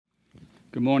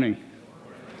Good morning.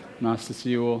 Nice to see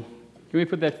you all. Can we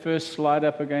put that first slide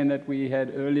up again that we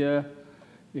had earlier,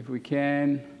 if we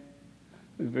can?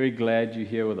 We're very glad you're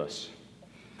here with us.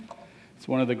 It's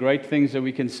one of the great things that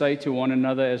we can say to one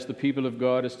another as the people of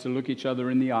God is to look each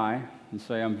other in the eye and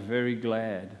say, I'm very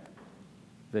glad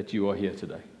that you are here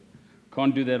today.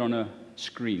 Can't do that on a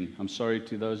screen. I'm sorry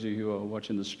to those of you who are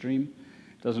watching the stream.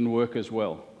 It doesn't work as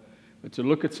well. But to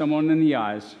look at someone in the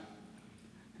eyes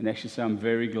and actually say, I'm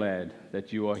very glad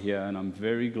that you are here, and I'm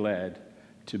very glad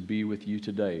to be with you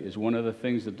today, is one of the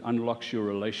things that unlocks your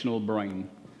relational brain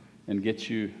and gets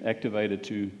you activated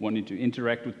to wanting to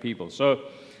interact with people. So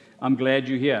I'm glad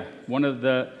you're here.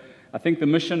 I think the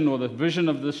mission or the vision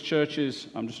of this church is,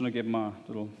 I'm just going to get my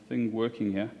little thing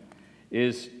working here,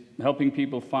 is helping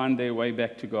people find their way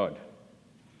back to God.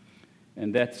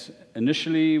 And that's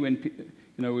initially when,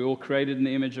 we're all created in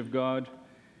the image of God,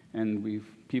 and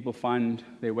people find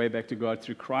their way back to God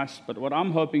through Christ. But what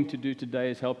I'm hoping to do today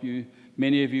is help you,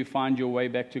 many of you, find your way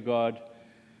back to God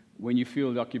when you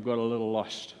feel like you've got a little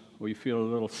lost or you feel a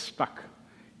little stuck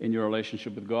in your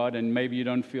relationship with God. And maybe you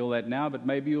don't feel that now, but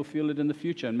maybe you'll feel it in the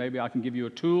future. And maybe I can give you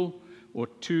a tool or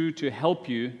two to help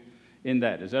you in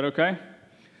that. Is that okay?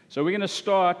 So we're going to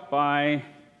start by,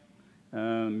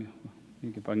 I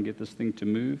think if I can get this thing to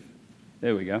move.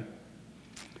 There we go.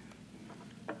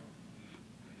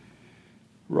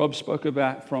 Rob spoke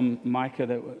about from Micah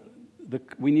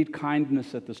that we need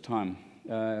kindness at this time.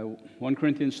 1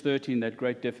 Corinthians 13, that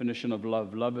great definition of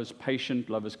love. Love is patient,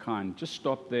 love is kind. Just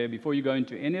stop there before you go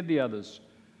into any of the others.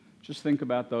 Just think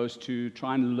about those two.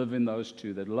 Try and live in those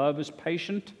two. That love is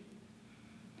patient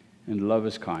and love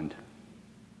is kind.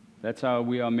 That's how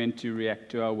we are meant to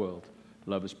react to our world.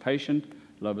 Love is patient,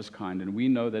 love is kind. And we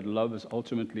know that love is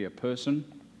ultimately a person.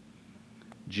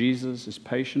 Jesus is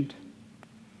patient.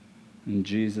 And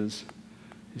Jesus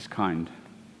is kind.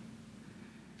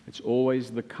 It's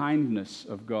always the kindness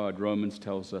of God, Romans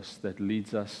tells us, that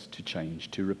leads us to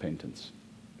change, to repentance.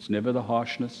 It's never the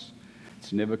harshness.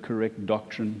 It's never correct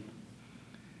doctrine.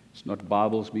 It's not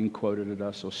Bibles being quoted at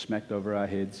us or smacked over our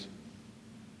heads.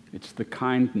 It's the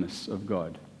kindness of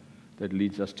God that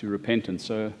leads us to repentance.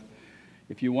 So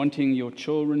if you're wanting your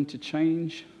children to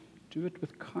change, do it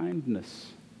with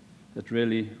kindness. That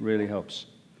really, really helps.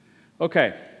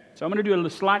 Okay. So I'm going to do a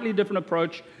slightly different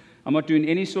approach. I'm not doing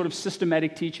any sort of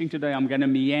systematic teaching today. I'm going to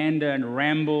meander and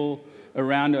ramble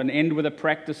around and end with a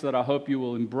practice that I hope you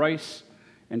will embrace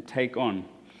and take on.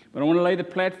 But I want to lay the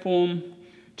platform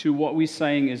to what we're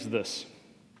saying is this.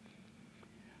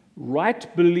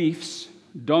 Right beliefs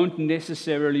don't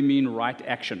necessarily mean right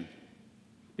action.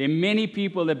 There are many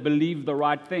people that believe the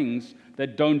right things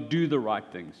that don't do the right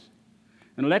things.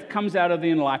 And that comes out of the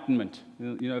Enlightenment,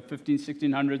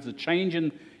 1600s, the change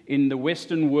in the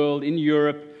Western world, in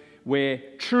Europe, where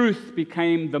truth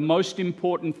became the most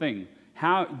important thing.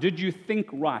 How did you think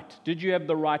right? Did you have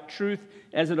the right truth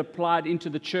as it applied into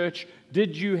the church?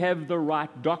 Did you have the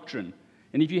right doctrine?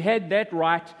 And if you had that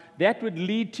right, that would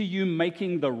lead to you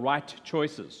making the right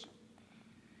choices.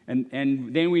 And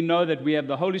then we know that we have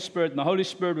the Holy Spirit, and the Holy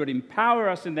Spirit would empower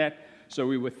us in that, so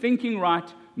we were thinking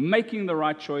right, making the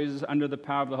right choices under the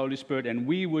power of the Holy Spirit, and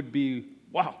we would be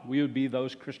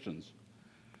those Christians.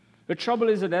 The trouble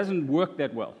is it hasn't worked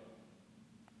that well.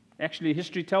 Actually,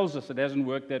 history tells us it hasn't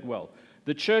worked that well.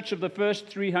 The church of the first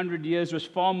 300 years was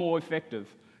far more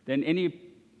effective than any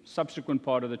subsequent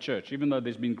part of the church, even though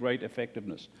there's been great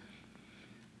effectiveness.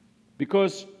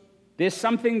 Because there's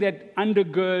something that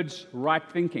undergirds right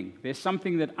thinking. There's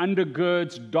something that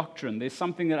undergirds doctrine. There's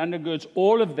something that undergirds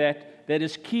all of that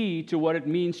is key to what it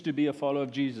means to be a follower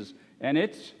of Jesus. And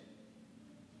it's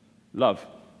love.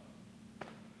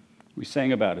 We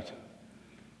sang about it.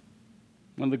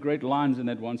 One of the great lines in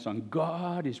that one song,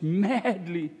 God is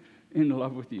madly in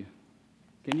love with you.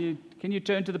 Can you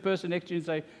turn to the person next to you and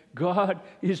say, God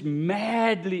is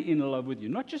madly in love with you.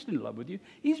 Not just in love with you,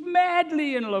 He's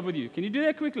madly in love with you. Can you do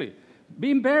that quickly?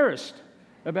 Be embarrassed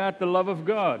about the love of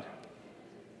God.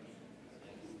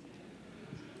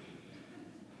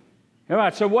 All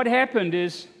right, so what happened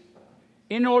is,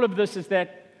 in all of this is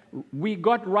that we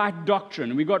got right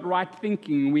doctrine, we got right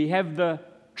thinking, we have the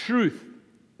truth.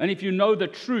 And if you know the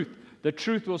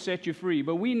truth will set you free.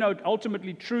 But we know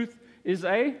ultimately truth is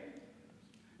a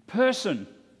person.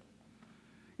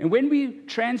 And when we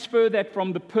transfer that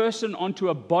from the person onto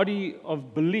a body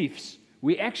of beliefs,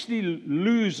 we actually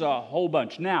lose a whole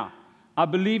bunch. Now, I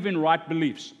believe in right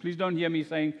beliefs. Please don't hear me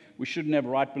saying we shouldn't have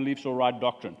right beliefs or right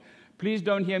doctrine. Please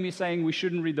don't hear me saying we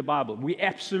shouldn't read the Bible. We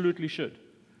absolutely should.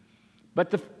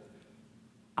 But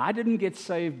I didn't get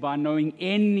saved by knowing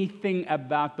anything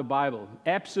about the Bible.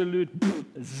 Absolute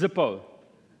zippo.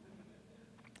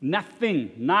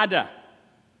 Nothing. Nada.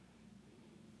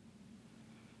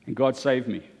 And God saved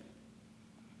me.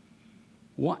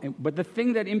 But the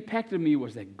thing that impacted me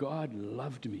was that God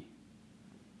loved me.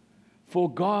 For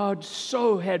God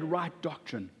so had right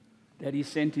doctrine that He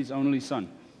sent His only Son.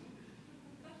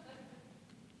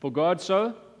 For God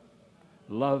so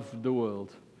loved the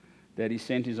world that He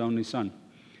sent His only Son.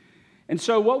 And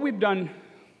so what we've done,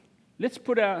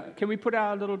 can we put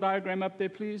our little diagram up there,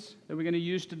 please, that we're going to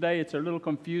use today? It's a little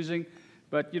confusing,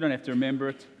 but you don't have to remember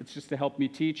it. It's just to help me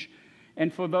teach.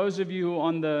 And for those of you who are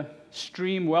on the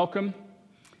stream, welcome.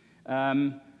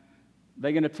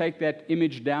 They're going to take that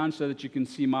image down so that you can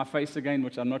see my face again,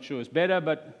 which I'm not sure is better.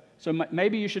 But so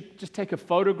maybe you should just take a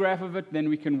photograph of it, then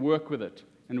we can work with it.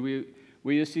 And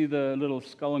where you see the little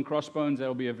skull and crossbones,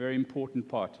 that'll be a very important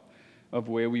part of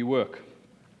where we work.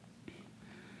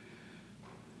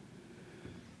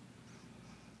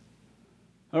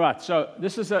 All right, so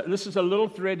this is a little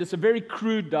thread. It's a very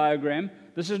crude diagram.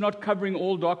 This is not covering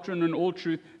all doctrine and all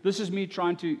truth. This is me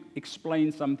trying to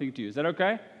explain something to you. Is that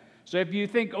okay? So if you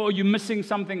think, oh, you're missing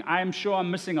something, I am sure I'm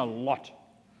missing a lot.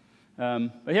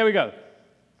 But here we go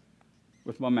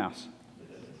with my mouse.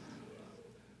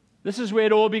 This is where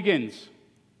it all begins.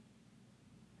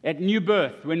 At new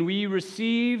birth, when we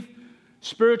receive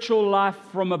spiritual life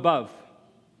from above.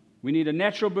 We need a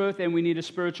natural birth and we need a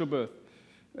spiritual birth.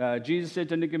 Jesus said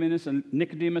to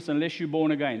Nicodemus, unless you're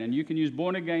born again. And you can use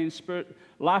born again, spirit,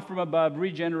 life from above,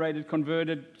 regenerated,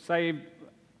 converted, saved.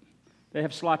 They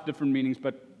have slight different meanings,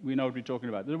 but we know what we're talking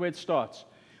about. This is where it starts.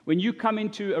 When you come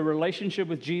into a relationship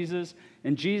with Jesus,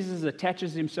 and Jesus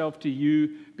attaches Himself to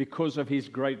you because of His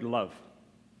great love.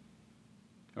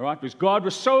 All right? Because God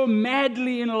was so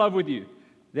madly in love with you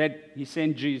that He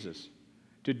sent Jesus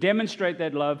to demonstrate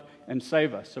that love and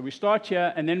save us. So we start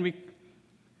here, and then we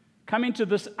come into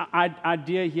this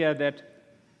idea here that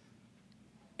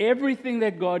everything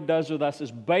that God does with us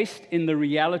is based in the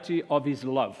reality of His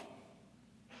love.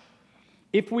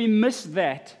 If we miss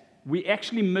that, we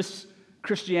actually miss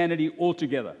Christianity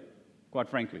altogether, quite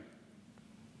frankly.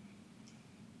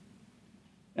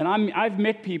 And I've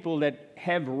met people that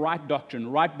have right doctrine,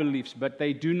 right beliefs, but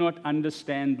they do not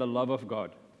understand the love of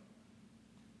God.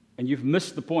 And you've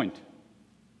missed the point.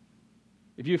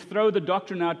 If you throw the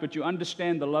doctrine out, but you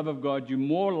understand the love of God, you're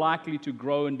more likely to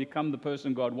grow and become the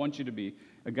person God wants you to be.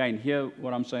 Again, hear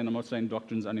what I'm saying. I'm not saying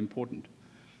doctrine's unimportant.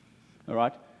 All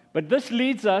right? But this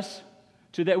leads us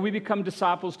to that we become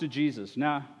disciples to Jesus.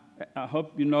 Now, I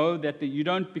hope you know that you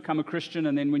don't become a Christian,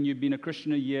 and then when you've been a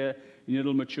Christian a year, and you're a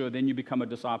little mature, then you become a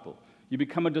disciple. You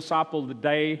become a disciple the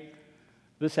day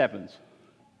this happens.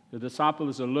 The disciple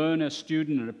is a learner, a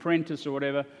student, an apprentice, or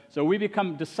whatever. So we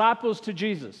become disciples to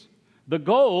Jesus. The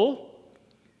goal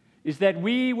is that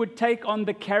we would take on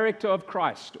the character of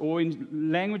Christ, or in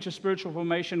language of spiritual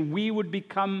formation, we would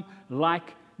become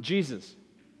like Jesus.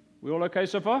 We all okay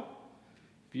so far?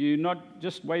 If you're not,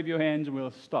 just wave your hands and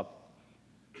we'll stop.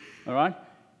 All right?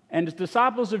 And as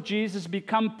disciples of Jesus,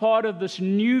 become part of this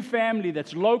new family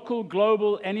that's local,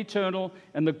 global, and eternal,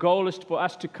 and the goal is for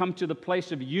us to come to the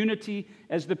place of unity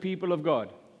as the people of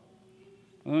God.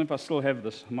 I don't know if I still have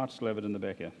this. I might still have it in the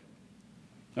back here.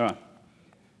 All right.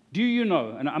 Do you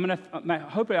know, and I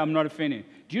hope I'm not offending,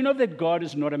 do you know that God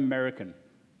is not American?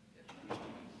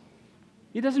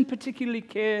 He doesn't particularly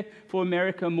care for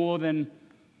America more than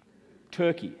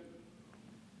Turkey.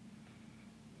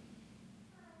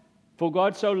 For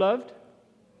God so loved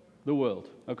the world.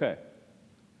 Okay.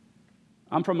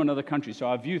 I'm from another country, so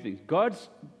I view things. God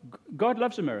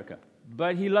loves America,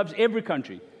 but He loves every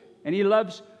country. And He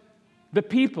loves the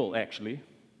people, actually.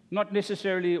 Not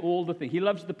necessarily all the things. He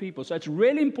loves the people. So it's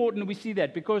really important we see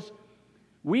that, because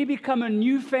we become a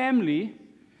new family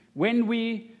when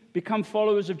we become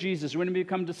followers of Jesus, when we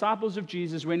become disciples of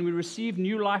Jesus, when we receive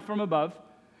new life from above.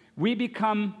 We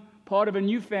become part of a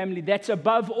new family that's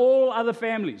above all other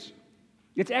families.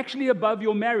 It's actually above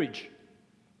your marriage.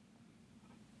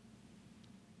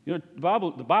 You know,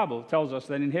 the Bible tells us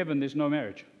that in heaven there's no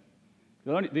marriage.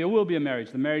 There will be a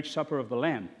marriage, the marriage supper of the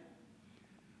Lamb.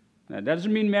 Now, that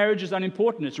doesn't mean marriage is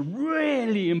unimportant. It's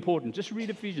really important. Just read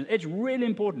Ephesians. It's really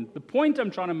important. The point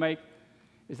I'm trying to make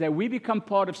is that we become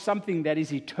part of something that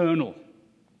is eternal.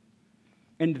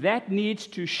 And that needs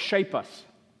to shape us.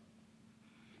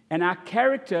 And our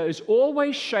character is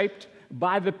always shaped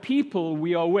by the people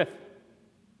we are with.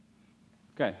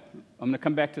 Okay, I'm going to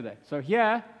come back to that. So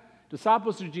here,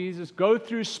 disciples of Jesus go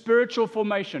through spiritual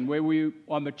formation where we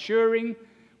are maturing.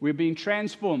 We're being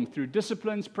transformed through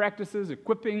disciplines, practices,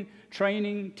 equipping,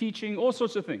 training, teaching, all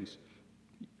sorts of things.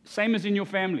 Same as in your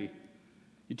family.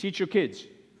 You teach your kids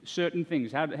certain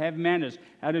things, how to have manners,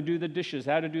 how to do the dishes,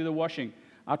 how to do the washing.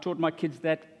 I taught my kids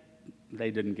that. They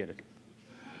didn't get it.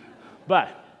 But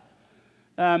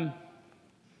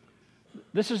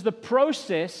this is the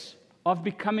process of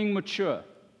becoming mature.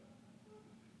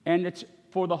 And it's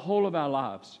for the whole of our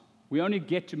lives. We only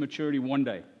get to maturity one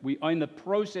day. We are in the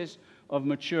process of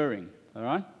maturing. All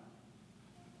right?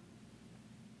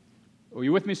 Are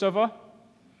you with me so far?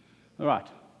 All right.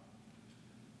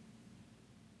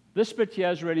 This bit here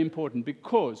is really important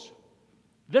because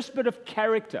this bit of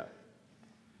character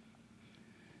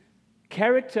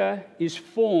is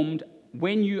formed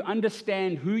when you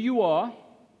understand who you are,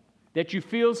 that you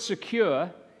feel secure,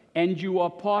 and you are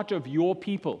part of your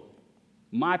people,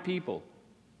 my people.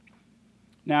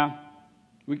 Now,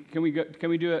 can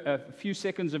we do a few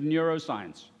seconds of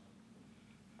neuroscience?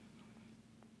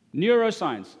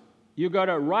 Neuroscience. You've got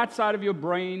a right side of your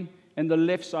brain and the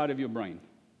left side of your brain.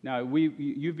 Now,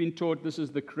 you've been taught this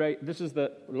is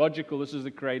the logical, this is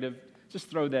the creative. Just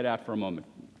throw that out for a moment.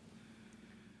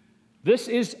 This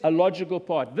is a logical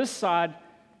part. This side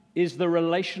is the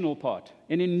relational part.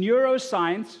 And in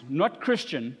neuroscience, not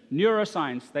Christian,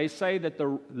 neuroscience, they say that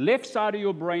the left side of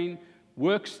your brain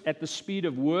works at the speed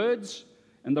of words,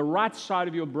 and the right side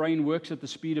of your brain works at the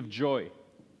speed of joy.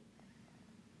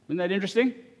 Isn't that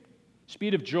interesting?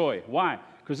 Speed of joy. Why?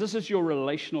 Because this is your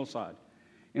relational side.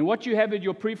 And what you have at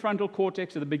your prefrontal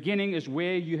cortex at the beginning is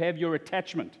where you have your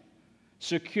attachment.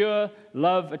 Secure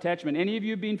love attachment. Any of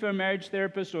you been for a marriage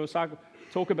therapist or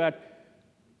talk about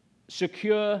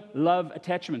secure love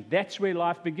attachment? That's where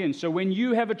life begins. So when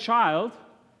you have a child,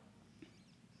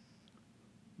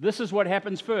 this is what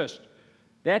happens first.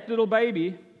 That little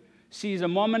baby sees a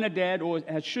mom and a dad, or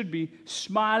as should be,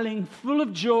 smiling, full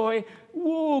of joy.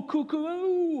 Whoa,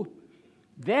 cuckoo!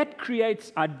 That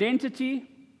creates identity,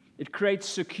 it creates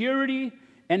security,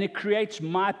 and it creates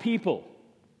my people.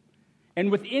 And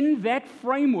within that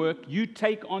framework, you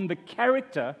take on the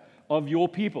character of your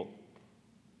people.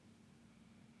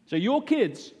 So your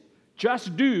kids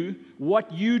just do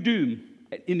what you do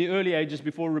in the early ages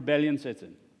before rebellion sets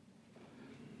in.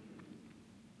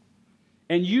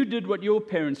 And you did what your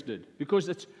parents did because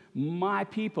it's my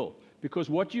people. Because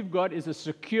what you've got is a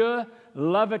secure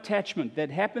love attachment that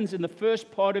happens in the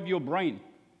first part of your brain.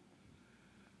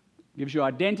 Gives you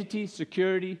identity,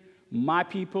 security, my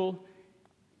people.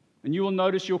 And you will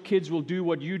notice your kids will do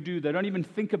what you do. They don't even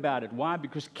think about it. Why?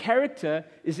 Because character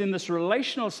is in this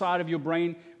relational side of your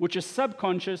brain, which is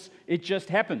subconscious. It just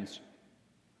happens.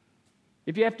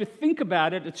 If you have to think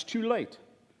about it, it's too late.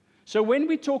 So when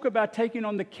we talk about taking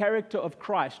on the character of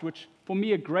Christ, which for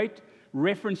me a great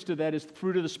reference to that is the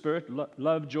fruit of the Spirit,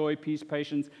 love, joy, peace,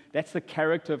 patience. That's the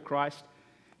character of Christ.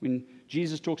 When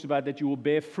Jesus talks about that you will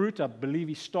bear fruit, I believe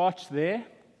he starts there.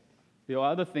 There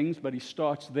are other things, but he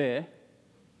starts there.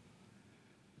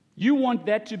 You want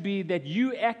that to be that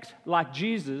you act like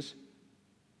Jesus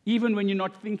even when you're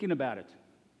not thinking about it.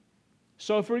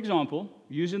 So, for example,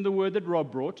 using the word that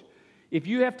Rob brought, if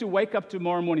you have to wake up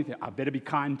tomorrow morning and think, I better be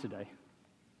kind today,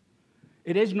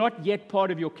 it is not yet part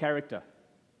of your character.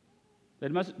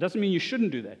 That doesn't mean you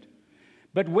shouldn't do that.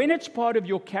 But when it's part of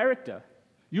your character,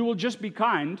 you will just be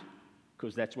kind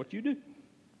because that's what you do. Does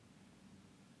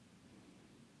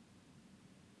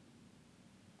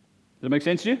that make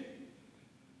sense to you?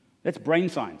 That's brain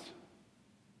science.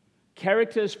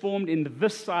 Character is formed in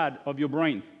this side of your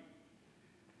brain.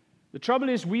 The trouble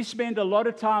is we spend a lot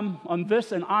of time on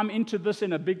this, and I'm into this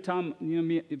in a big time. You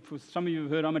know, for some of you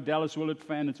have heard, I'm a Dallas Willard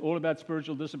fan. It's all about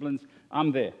spiritual disciplines.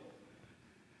 I'm there.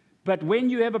 But when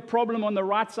you have a problem on the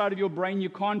right side of your brain, you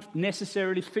can't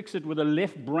necessarily fix it with a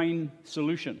left brain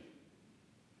solution.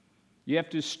 You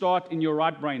have to start in your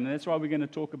right brain. And that's why we're going to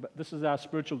talk about, this is our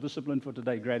spiritual discipline for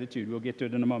today, gratitude. We'll get to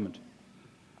it in a moment.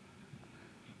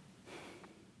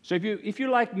 So if you're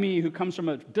like me, who comes from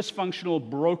a dysfunctional,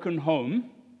 broken home,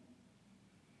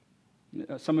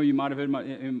 some of you might have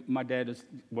heard my dad is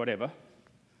whatever.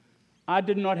 I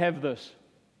did not have this.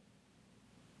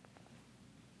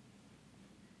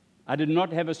 I did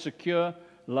not have a secure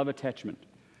love attachment.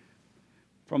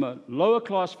 From a lower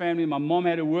class family, my mom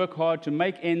had to work hard to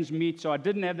make ends meet, so I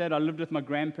didn't have that. I lived with my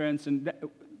grandparents and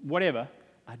whatever.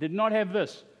 I did not have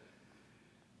this.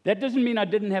 That doesn't mean I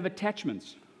didn't have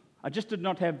attachments. I just did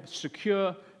not have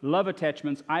secure love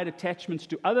attachments. I had attachments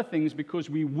to other things because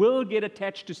we will get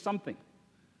attached to something.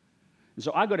 And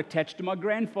so I got attached to my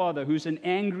grandfather, he was an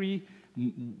angry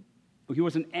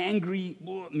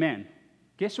man.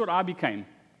 Guess what I became?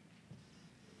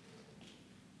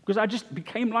 Because I just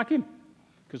became like him.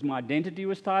 Because my identity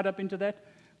was tied up into that.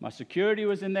 My security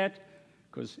was in that.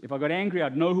 Because if I got angry,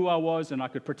 I'd know who I was and I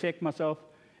could protect myself.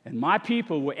 And my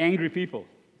people were angry people.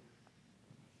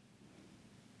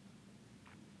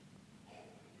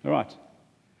 All right.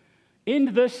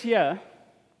 In this here,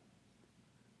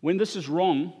 when this is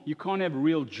wrong, you can't have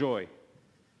real joy.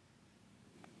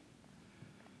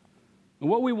 And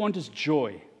what we want is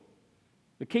joy.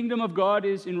 The kingdom of God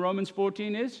is, in Romans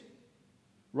 14, is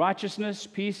righteousness,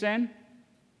 peace, and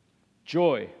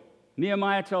joy.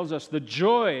 Nehemiah tells us the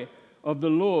joy of the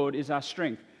Lord is our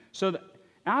strength. So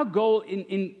our goal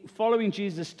in following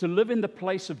Jesus is to live in the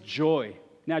place of joy.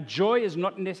 Now, joy is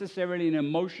not necessarily an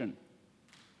emotion.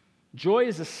 Joy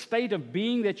is a state of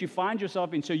being that you find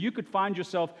yourself in. So you could find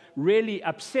yourself really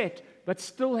upset, but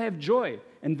still have joy.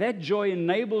 And that joy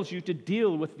enables you to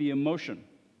deal with the emotion.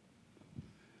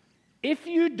 If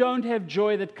you don't have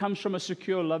joy that comes from a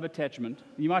secure love attachment,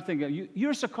 you might think,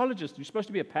 you're a psychologist, you're supposed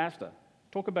to be a pastor.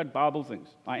 Talk about Bible things.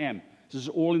 I am. This is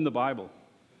all in the Bible.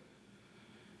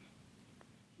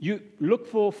 You look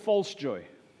for false joy.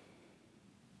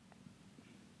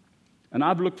 And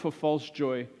I've looked for false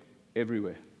joy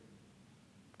everywhere.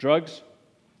 Drugs,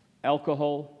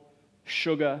 alcohol,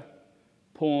 sugar,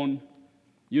 porn,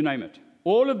 you name it.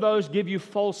 All of those give you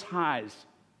false highs.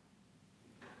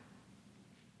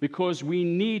 Because we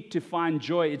need to find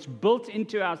joy. It's built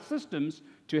into our systems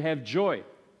to have joy.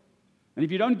 And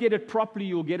if you don't get it properly,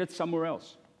 you'll get it somewhere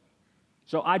else.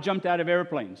 So I jumped out of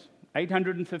airplanes,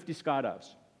 850 skydives.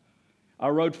 I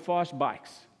rode fast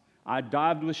bikes. I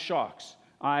dived with sharks.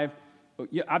 I've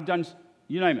done,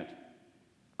 you name it.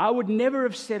 I would never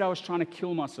have said I was trying to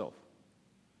kill myself.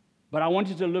 But I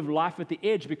wanted to live life at the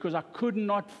edge because I could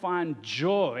not find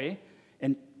joy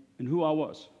in who I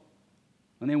was.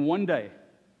 And then one day,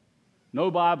 no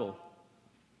Bible,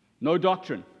 no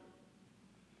doctrine,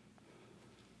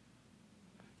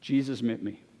 Jesus met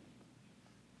me.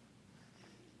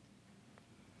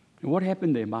 And what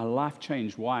happened there? My life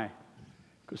changed. Why?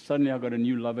 Because suddenly I got a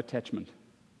new love attachment.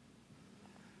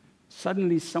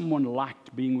 Suddenly someone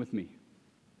liked being with me.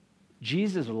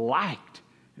 Jesus liked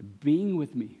being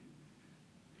with me.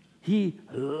 He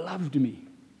loved me.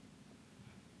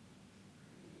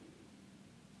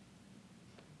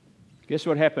 Guess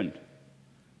what happened?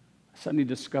 I suddenly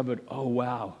discovered, oh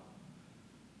wow,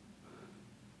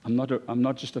 I'm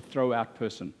not just a throw-out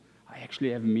person. I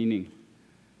actually have meaning.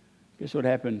 Guess what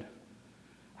happened?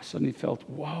 I suddenly felt,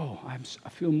 whoa, I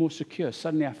feel more secure.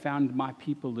 Suddenly I found my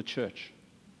people, the church.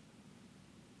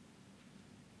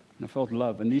 And I felt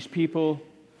love. And these people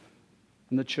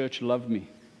in the church loved me.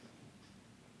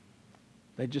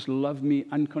 They just loved me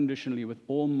unconditionally with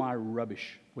all my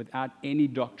rubbish, without any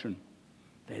doctrine.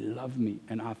 They loved me,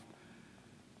 and I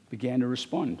began to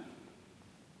respond.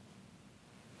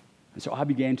 And so I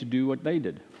began to do what they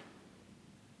did.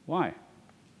 Why?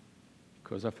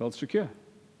 Because I felt secure.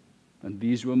 And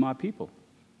these were my people.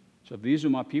 So if these were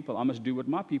my people, I must do what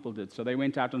my people did. So they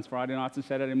went out on Friday nights and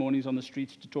Saturday mornings on the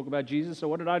streets to talk about Jesus. So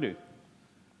what did I do?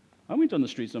 I went on the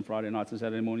streets on Friday nights and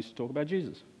Saturday mornings to talk about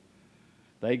Jesus.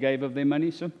 They gave of their money,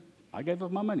 so I gave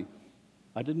of my money.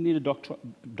 I didn't need a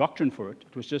doctrine for it.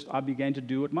 It was just I began to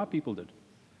do what my people did.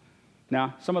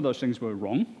 Now, some of those things were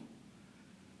wrong.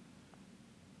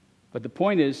 But the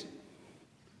point is,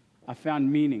 I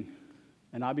found meaning.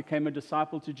 And I became a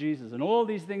disciple to Jesus. And all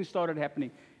these things started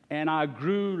happening. And I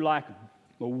grew like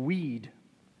a weed.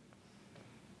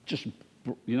 Just,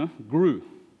 grew.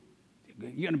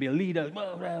 You're going to be a leader.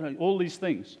 All these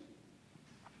things.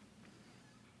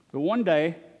 But one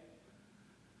day,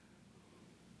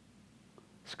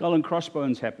 skull and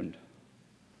crossbones happened.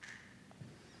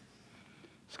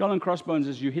 Skull and crossbones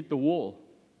is you hit the wall.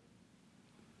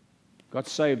 Got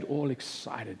saved, all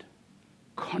excited.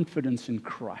 Confidence in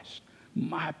Christ.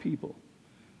 My people.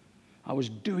 I was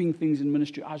doing things in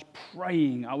ministry. I was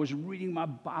praying. I was reading my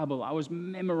Bible. I was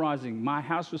memorizing. My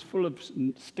house was full of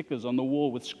stickers on the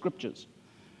wall with scriptures.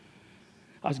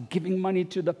 I was giving money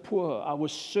to the poor. I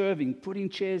was serving, putting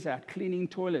chairs out, cleaning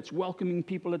toilets, welcoming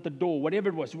people at the door, whatever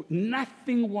it was.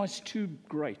 Nothing was too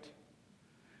great.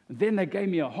 And then they gave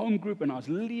me a home group, and I was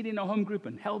leading a home group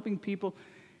and helping people.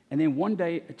 And then one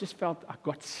day, it just felt I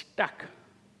got stuck.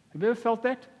 Have you ever felt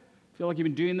that? Feel like you've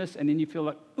been doing this, and then you feel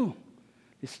like,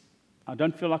 I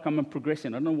don't feel like I'm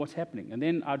progressing. I don't know what's happening. And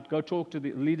then I'd go talk to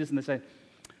the leaders, and they say,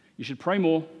 you should pray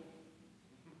more,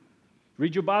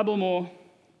 read your Bible more,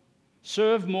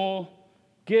 serve more,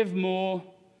 give more,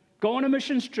 go on a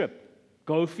missions trip,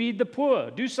 go feed the poor,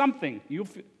 do something.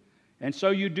 And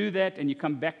so you do that, and you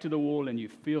come back to the wall, and you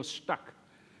feel stuck.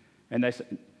 And they say,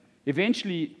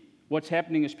 eventually, what's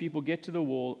happening is people get to the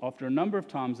wall after a number of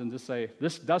times and just say,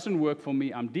 this doesn't work for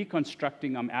me, I'm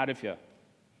deconstructing, I'm out of here.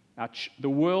 The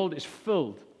world is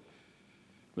filled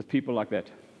with people like that.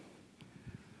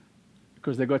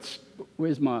 Because they got,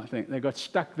 where's my thing? They got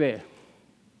stuck there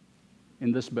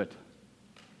in this bit.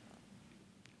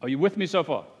 Are you with me so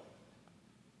far?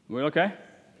 We're okay?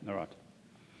 All right.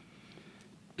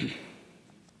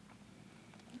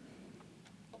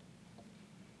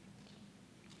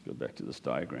 Go back to this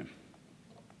diagram.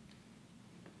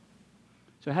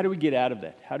 So how do we get out of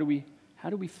that? How do we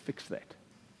fix that?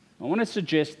 I want to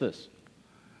suggest this.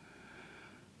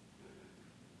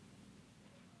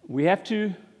 We have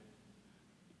to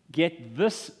get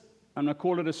this, I'm going to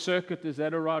call it a circuit, is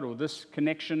that all right? Or this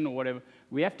connection or whatever.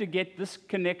 We have to get this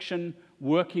connection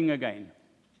working again.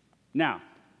 Now,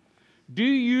 do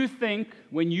you think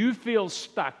when you feel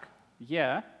stuck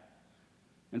here,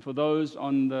 and for those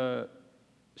on the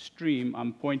stream,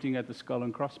 I'm pointing at the skull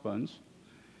and crossbones.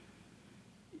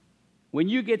 When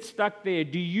you get stuck there,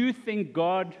 do you think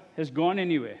God has gone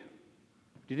anywhere?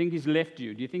 Do you think He's left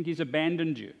you? Do you think He's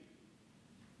abandoned you?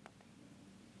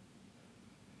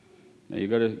 Now you've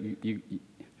got to you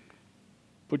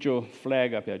put your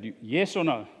flag up here. Yes or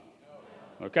no?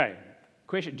 No? Okay.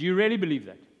 Question: do you really believe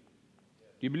that?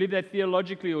 Do you believe that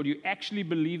theologically, or do you actually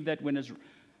believe that when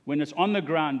it's on the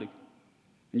ground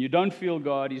and you don't feel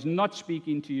God, He's not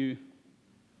speaking to you?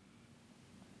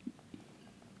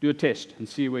 Do a test and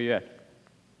see where you're at.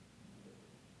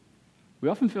 We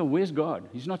often feel, where's God?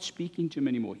 He's not speaking to me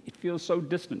anymore. It feels so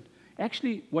distant.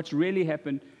 Actually, what's really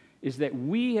happened is that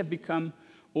we have become,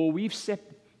 or we've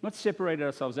not separated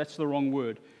ourselves, that's the wrong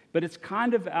word, but it's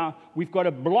kind of we've got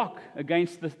a block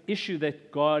against the issue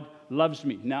that God loves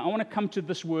me. Now, I want to come to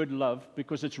this word love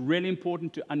because it's really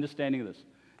important to understanding this.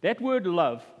 That word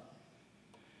love,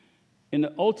 in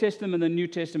the Old Testament and the New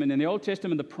Testament, in the Old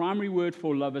Testament, the primary word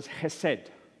for love is hesed.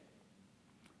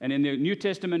 And in the New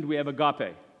Testament, we have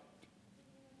agape,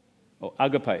 or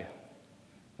agape.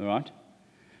 All right?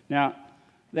 Now,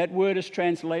 that word is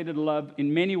translated love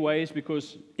in many ways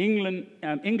because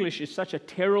English is such a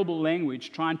terrible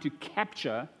language trying to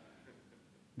capture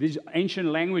these ancient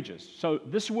languages. So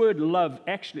this word love,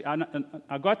 actually,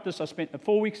 I got this,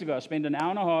 4 weeks ago, I spent an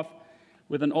hour and a half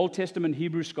with an Old Testament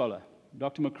Hebrew scholar,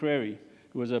 Dr. McCrary,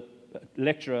 who was a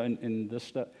lecturer in this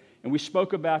stuff, and we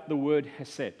spoke about the word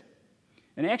hesed.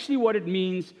 And actually what it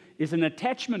means is an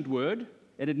attachment word,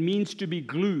 and it means to be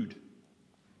glued.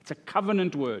 It's a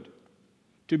covenant word.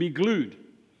 To be glued.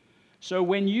 So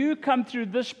when you come through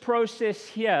this process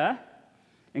here,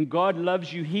 and God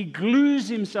loves you, He glues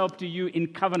Himself to you in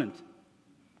covenant.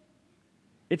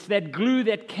 It's that glue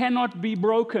that cannot be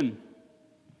broken.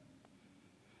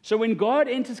 So when God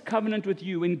enters covenant with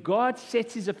you, when God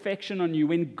sets His affection on you,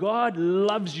 when God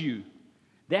loves you,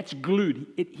 that's glued.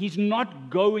 He's not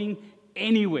going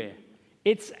anywhere.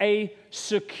 It's a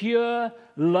secure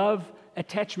love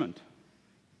attachment.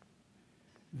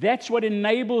 That's what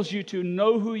enables you to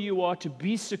know who you are, to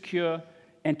be secure,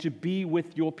 and to be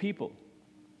with your people.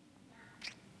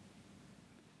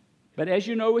 But as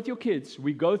you know with your kids,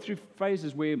 we go through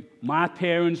phases where my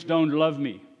parents don't love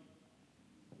me.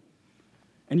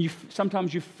 And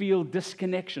sometimes you feel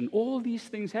disconnection. All these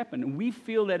things happen. And we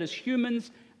feel that as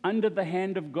humans under the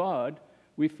hand of God,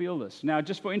 we feel this. Now,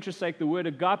 just for interest's sake, the word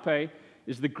agape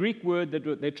is the Greek word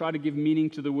that they try to give meaning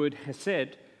to the word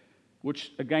hesed,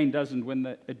 which again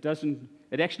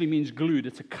it actually means glued.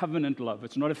 It's a covenant love.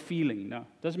 It's not a feeling. No,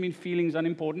 it doesn't mean feeling's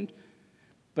unimportant.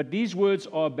 But these words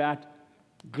are about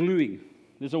gluing.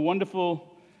 There's a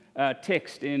wonderful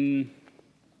text in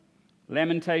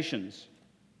Lamentations.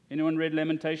 Anyone read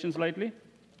Lamentations lately?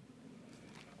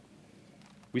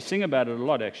 We sing about it a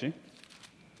lot, actually.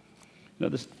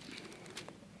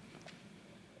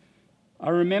 I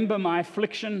remember my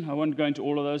affliction, I won't go into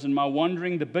all of those, and my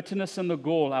wandering, the bitterness and the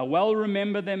gall. I well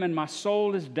remember them, and my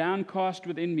soul is downcast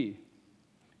within me.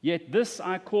 Yet this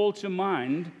I call to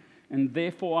mind, and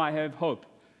therefore I have hope.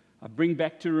 I bring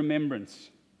back to remembrance.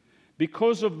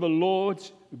 Because of the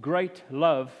Lord's great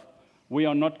love, we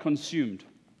are not consumed.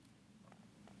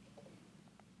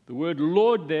 The word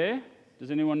Lord there,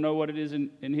 does anyone know what it is in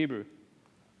Hebrew?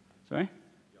 Sorry?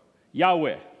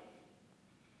 Yahweh.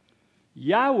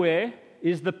 Yahweh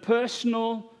is the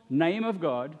personal name of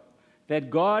God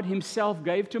that God Himself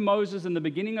gave to Moses in the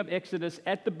beginning of Exodus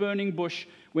at the burning bush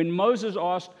when Moses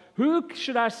asked, who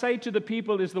should I say to the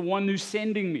people is the one who's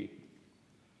sending me?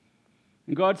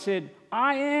 And God said,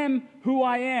 I am who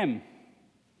I am.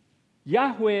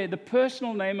 Yahweh, the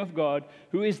personal name of God,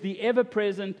 who is the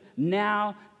ever-present,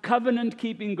 now,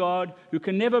 covenant-keeping God, who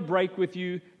can never break with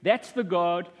you. That's the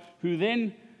God who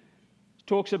then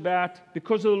talks about,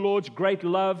 because of the Lord's great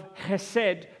love,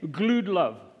 chesed, glued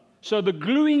love. So the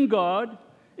gluing God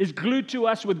is glued to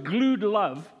us with glued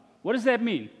love. What does that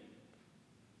mean?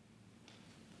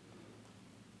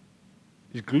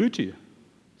 He's glued to you.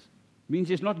 It means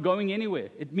He's not going anywhere.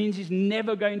 It means He's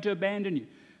never going to abandon you.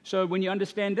 So when you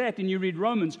understand that and you read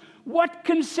Romans, what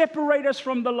can separate us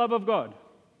from the love of God?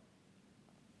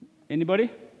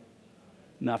 Anybody?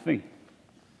 Nothing.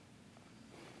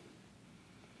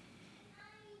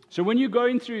 So when you're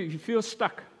going through, if you feel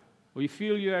stuck, or you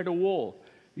feel you're at a wall,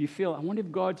 you feel, I wonder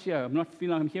if God's here. I'm not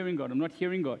feeling I'm hearing God. I'm not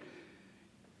hearing God.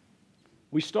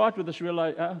 We start with this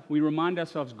we remind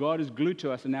ourselves God is glued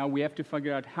to us, and now we have to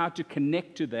figure out how to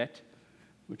connect to that,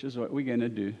 which is what we're going to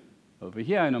do over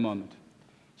here in a moment.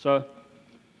 So,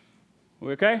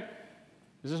 we okay?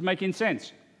 Is this making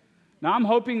sense? Now, I'm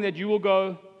hoping that you will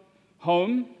go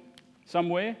home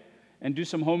somewhere and do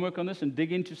some homework on this and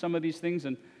dig into some of these things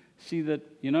and see that,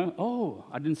 oh,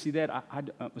 I didn't see that.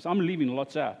 So I'm leaving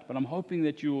lots out, but I'm hoping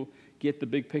that you'll get the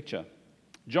big picture.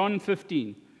 John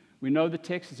 15. We know the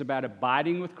text is about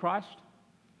abiding with Christ,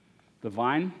 the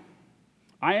vine.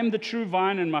 I am the true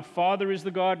vine, and my Father is the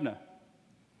gardener.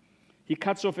 He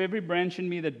cuts off every branch in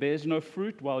me that bears no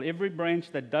fruit, while every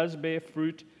branch that does bear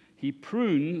fruit, he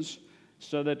prunes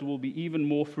so that it will be even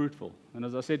more fruitful. And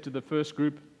as I said to the first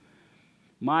group,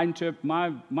 my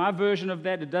version of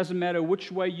that, it doesn't matter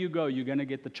which way you go, you're going to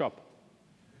get the chop.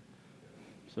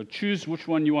 So choose which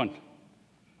one you want.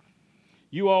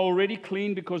 You are already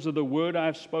clean because of the word I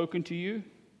have spoken to you.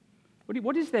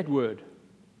 What is that word?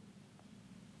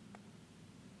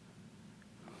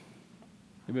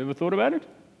 Have you ever thought about it?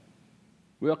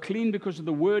 We are clean because of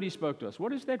the word he spoke to us.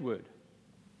 What is that word?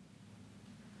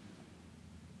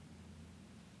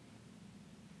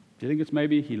 Do you think it's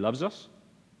maybe he loves us?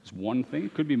 It's one thing.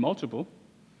 It could be multiple.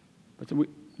 But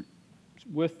it's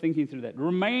worth thinking through that.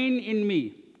 Remain in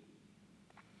me.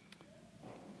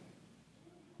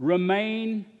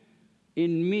 Remain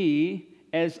in me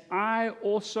as I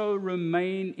also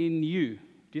remain in you.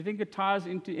 Do you think it ties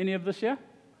into any of this here?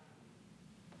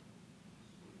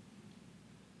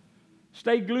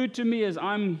 Stay glued to me as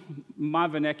my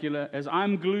vernacular, as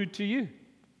I'm glued to you.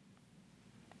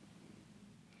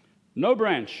 No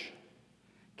branch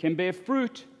can bear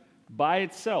fruit by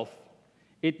itself.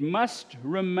 It must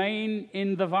remain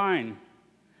in the vine.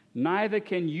 Neither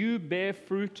can you bear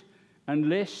fruit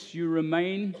unless you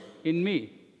remain in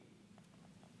me.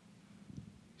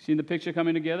 Seen the picture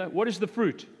coming together? What is the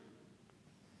fruit?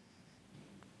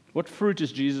 What fruit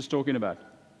is Jesus talking about?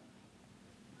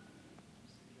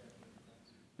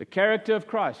 The character of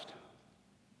Christ.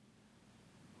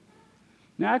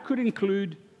 Now, it could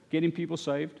include getting people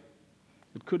saved.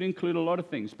 It could include a lot of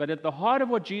things. But at the heart of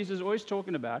what Jesus is always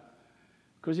talking about,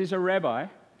 because he's a rabbi,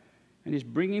 and he's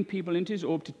bringing people into his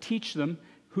orb to teach them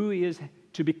who he is,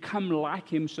 to become like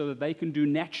him so that they can do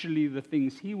naturally the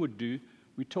things he would do,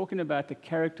 we're talking about the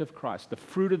character of Christ, the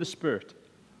fruit of the Spirit.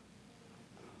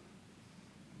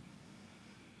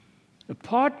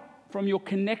 Apart from your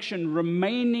connection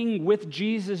remaining with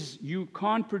Jesus, you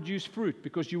can't produce fruit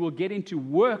because you will get into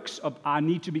works of, I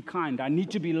need to be kind, I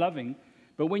need to be loving.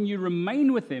 But when you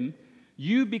remain with him,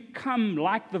 you become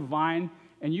like the vine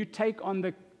and you take on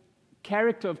the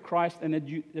character of Christ, and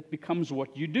it becomes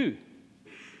what you do.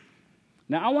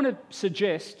 Now, I want to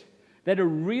suggest that a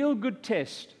real good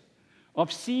test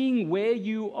of seeing where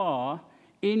you are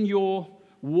in your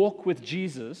walk with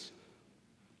Jesus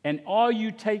and are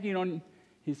you taking on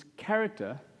his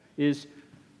character is,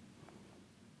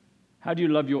 how do you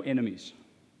love your enemies?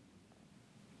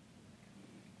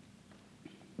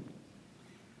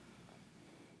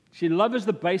 See, love is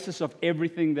the basis of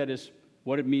everything that is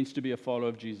what it means to be a follower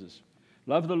of Jesus.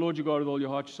 Love the Lord your God with all your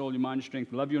heart, your soul, your mind, your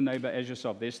strength. Love your neighbor as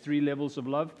yourself. There's 3 levels of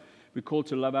love. We're called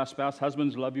to love our spouse.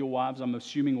 Husbands, love your wives. I'm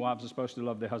assuming wives are supposed to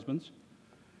love their husbands.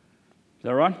 Is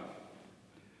that right?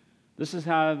 This is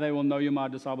how they will know you're my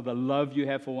disciple, the love you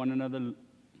have for one another.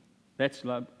 That's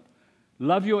love.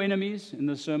 Love your enemies in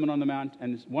the Sermon on the Mount.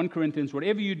 And 1 Corinthians,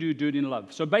 whatever you do, do it in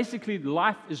love. So basically,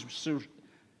 life is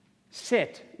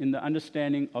set in the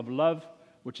understanding of love,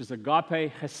 which is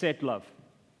agape chesed love.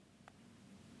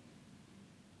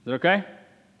 Is that okay?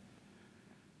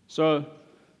 So,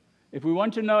 if we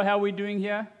want to know how we're doing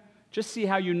here, just see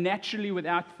how you naturally,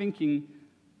 without thinking,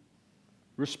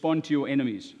 respond to your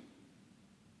enemies.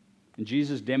 And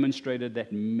Jesus demonstrated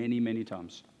that many, many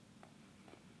times.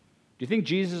 Do you think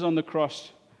Jesus on the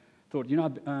cross thought,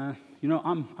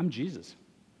 I'm Jesus?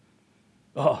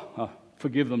 Oh,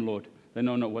 forgive them, Lord. They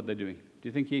know not what they're doing. Do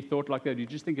you think he thought like that? Do you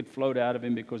just think it flowed out of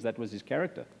him because that was his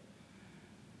character?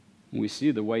 We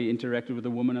see the way he interacted with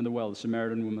the woman and the well, the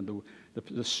Samaritan woman,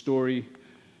 the story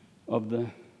of the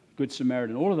Good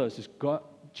Samaritan. All of those is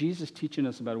Jesus teaching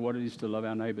us about what it is to love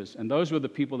our neighbors. And those were the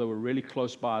people that were really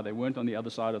close by. They weren't on the other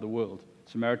side of the world.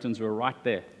 Samaritans were right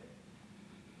there.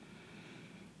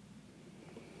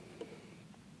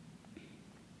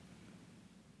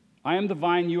 I am the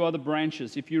vine, you are the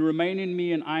branches. If you remain in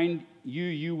me and I in you,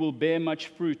 you will bear much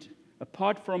fruit.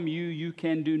 Apart from you, you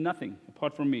can do nothing,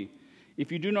 apart from me.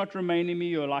 If you do not remain in me,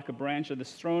 you are like a branch that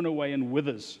is thrown away and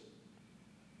withers.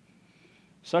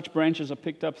 Such branches are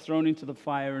picked up, thrown into the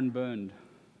fire, and burned.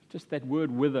 Just that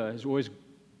word wither has always,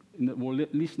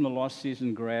 at least in the last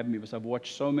season, grabbed me, because I've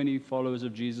watched so many followers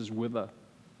of Jesus wither,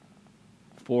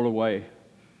 fall away,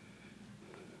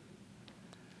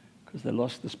 because they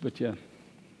lost this bit here.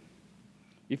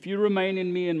 If you remain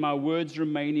in me and my words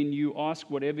remain in you, ask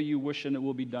whatever you wish and it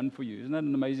will be done for you. Isn't that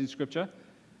an amazing scripture?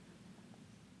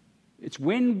 It's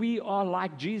when we are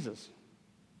like Jesus,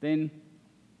 then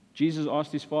Jesus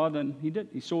asked his Father and he did.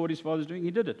 He saw what his Father's doing,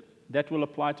 he did it. That will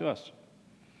apply to us.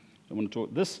 I want to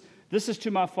talk. This is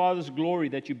to my Father's glory,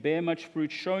 that you bear much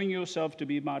fruit, showing yourself to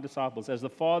be my disciples. As the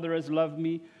Father has loved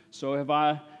me, so have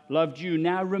I loved you.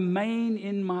 Now remain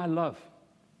in my love.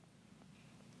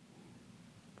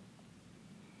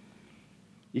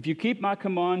 If you keep my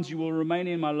commands, you will remain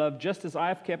in my love, just as I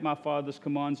have kept my Father's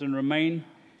commands and remain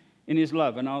in his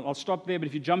love. And I'll stop there, but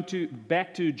if you jump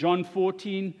back to John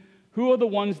 14, who are the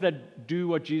ones that do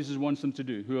what Jesus wants them to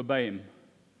do, who obey him?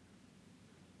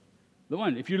 The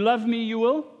one. If you love me, you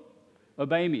will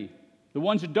obey me. The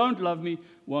ones who don't love me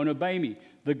won't obey me.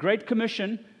 The Great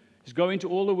Commission is go into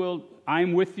all the world. I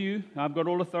am with you. I've got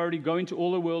all authority. Go into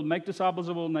all the world. Make disciples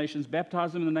of all nations.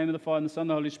 Baptize them in the name of the Father and the Son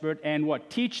and the Holy Spirit. And what?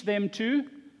 Teach them to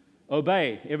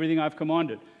obey everything I've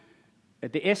commanded.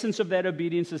 At the essence of that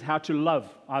obedience is how to love,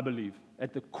 I believe.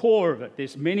 At the core of it,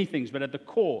 there's many things, but at the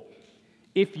core,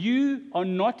 if you are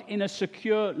not in a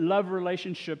secure love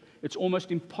relationship, it's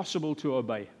almost impossible to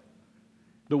obey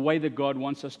the way that God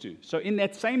wants us to. So in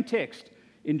that same text,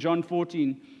 in John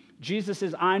 14, Jesus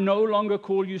says, I no longer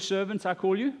call you servants, I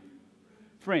call you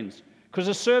friends. Because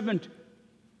a servant,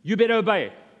 you better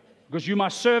obey. Because you're my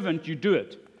servant, you do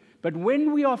it. But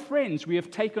when we are friends, we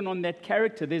have taken on that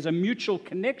character. There's a mutual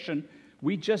connection.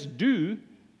 We just do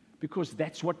because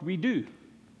that's what we do.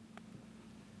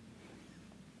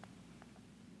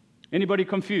 Anybody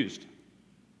confused?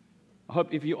 I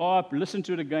hope if you are, listen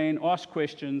to it again, ask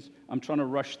questions. I'm trying to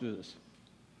rush through this.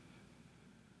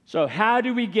 So how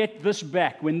do we get this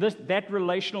back when that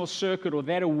relational circuit or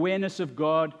that awareness of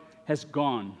God has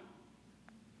gone?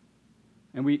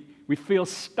 And we feel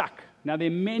stuck. Now, there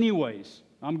are many ways.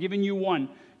 I'm giving you one,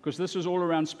 because this is all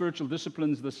around spiritual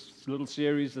disciplines, this little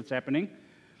series that's happening.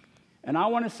 And I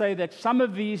want to say that some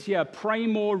of these here, pray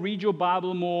more, read your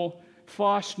Bible more,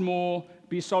 fast more,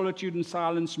 be solitude and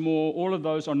silence more, all of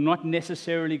those are not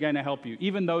necessarily going to help you,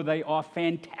 even though they are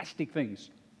fantastic things.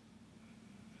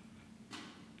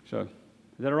 So, is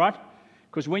that all right?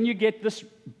 Because when you get this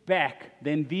back,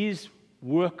 then these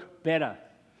work better.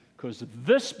 Because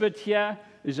this bit here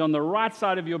is on the right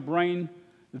side of your brain,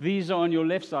 these are on your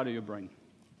left side of your brain.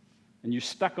 And you're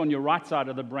stuck on your right side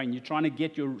of the brain. You're trying to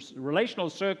get your relational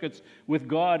circuits with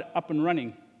God up and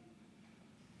running.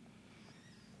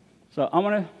 So I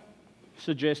want to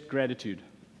suggest gratitude.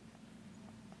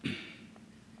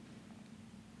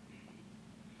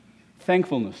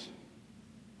 Thankfulness.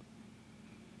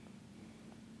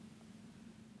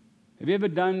 If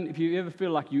you ever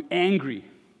feel like you're angry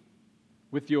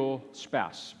with your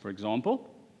spouse, for example,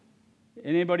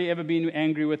 anybody ever been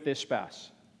angry with their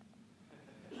spouse?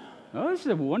 Oh, this is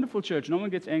a wonderful church. No one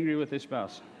gets angry with their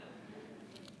spouse.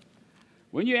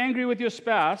 When you're angry with your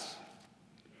spouse,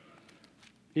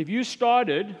 if you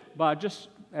started by just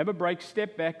have a break,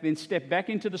 step back, then step back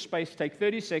into the space, take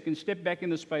 30 seconds, step back in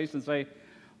the space and say,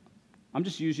 I'm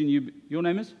just using you. Your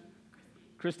name is?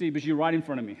 Christy, but you're right in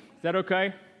front of me. Is that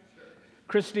okay?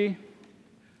 Christy,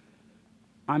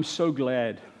 I'm so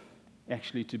glad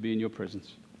actually to be in your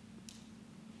presence.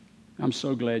 I'm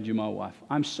so glad you're my wife.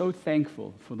 I'm so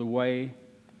thankful for the way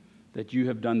that you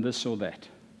have done this or that.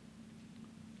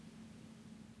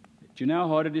 Do you know how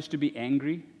hard it is to be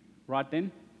angry right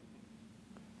then?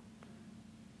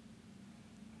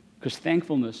 Because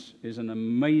thankfulness is an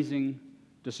amazing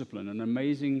discipline, an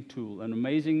amazing tool, an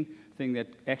amazing thing that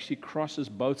actually crosses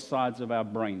both sides of our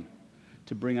brain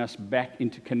to bring us back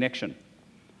into connection.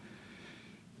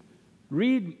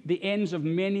 Read the ends of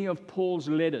many of Paul's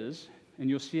letters, and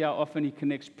you'll see how often he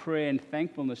connects prayer and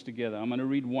thankfulness together. I'm going to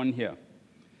read one here.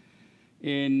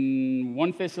 In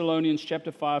 1 Thessalonians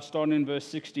chapter 5, starting in verse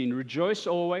 16, rejoice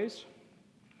always,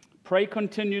 pray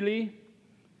continually,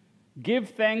 give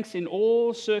thanks in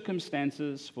all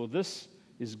circumstances, for this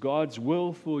is God's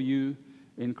will for you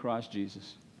in Christ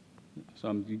Jesus. So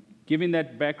I'm giving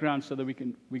that background so that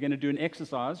we're going to do an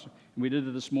exercise. We did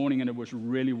it this morning, and it was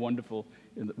really wonderful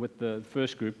with the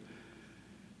first group.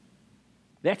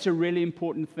 That's a really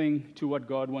important thing to what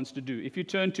God wants to do. If you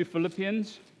turn to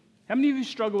Philippians, how many of you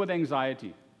struggle with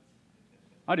anxiety?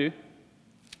 I do.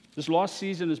 This last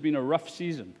season has been a rough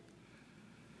season.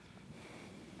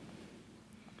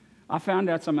 I found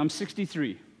out something. I'm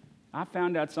 63. I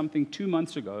found out something 2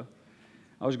 months ago.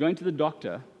 I was going to the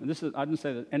doctor, and I didn't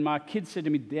say that, and my kid said to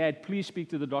me, Dad, please speak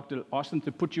to the doctor, ask them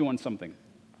to put you on something.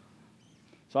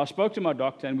 So I spoke to my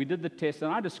doctor, and we did the test,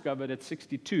 and I discovered at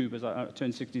 62, because I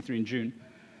turned 63 in June,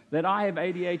 that I have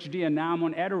ADHD, and now I'm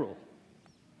on Adderall.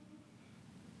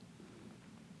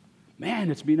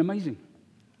 Man, it's been amazing.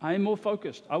 I am more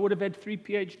focused. I would have had 3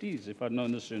 PhDs if I'd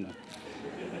known this sooner.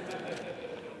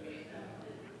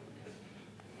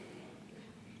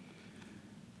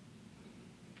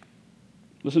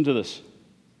 Listen to this.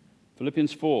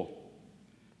 Philippians 4.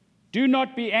 Do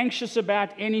not be anxious about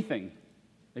anything.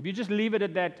 If you just leave it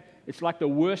at that, it's like the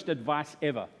worst advice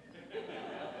ever.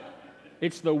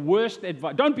 It's the worst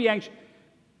advice. Don't be anxious.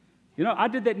 You know, I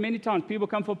did that many times. People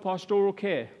come for pastoral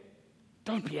care.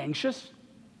 Don't be anxious.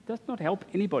 It does not help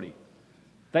anybody.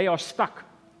 They are stuck.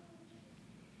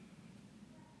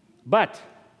 But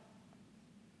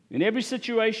in every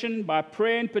situation, by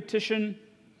prayer and petition,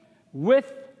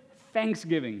 with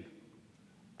thanksgiving,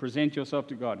 present yourself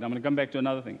to God. Now I'm going to come back to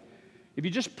another thing. If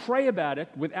you just pray about it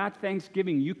without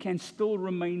thanksgiving, you can still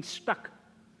remain stuck.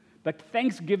 But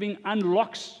thanksgiving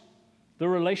unlocks the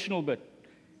relational bit.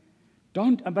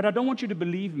 But I don't want you to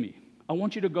believe me. I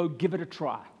want you to go give it a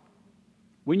try.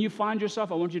 When you find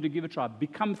yourself, I want you to give it a try.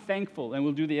 Become thankful, and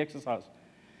we'll do the exercise.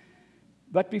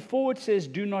 But before it says,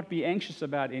 do not be anxious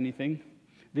about anything,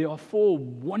 there are 4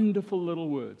 wonderful little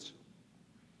words.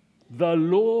 The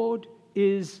Lord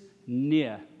is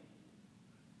near.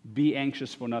 Be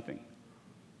anxious for nothing.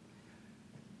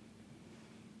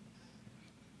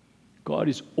 God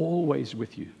is always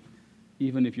with you,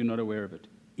 even if you're not aware of it.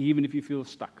 Even if you feel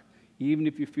stuck. Even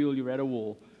if you feel you're at a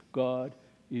wall. God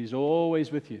is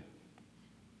always with you.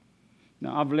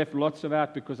 Now, I've left lots of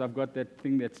out because I've got that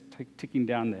thing that's ticking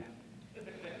down there.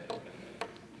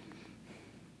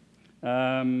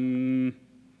 Let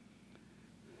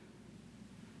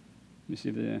me see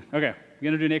if okay, we're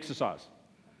going to do an exercise.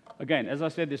 Again, as I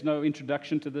said, there's no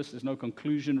introduction to this. There's no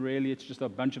conclusion, really. It's just a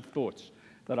bunch of thoughts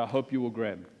that I hope you will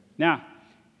grab. Now,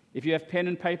 if you have pen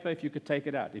and paper, if you could take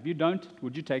it out. If you don't,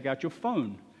 would you take out your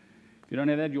phone? If you don't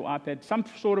have that, your iPad, some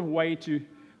sort of way to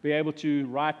be able to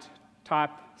write,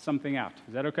 type something out.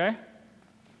 Is that okay?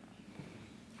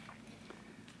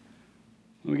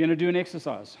 We're going to do an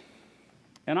exercise.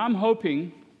 And I'm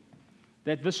hoping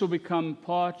that this will become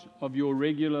part of your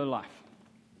regular life.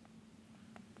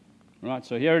 All right,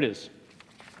 so here it is.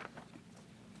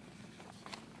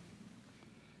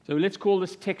 So let's call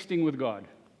this texting with God.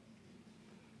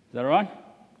 Is that all right?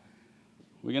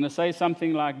 We're going to say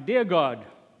something like, Dear God,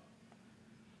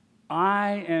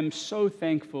 I am so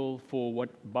thankful for what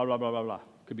blah, blah, blah, blah, blah.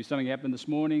 Could be something happened this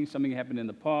morning, something happened in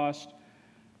the past,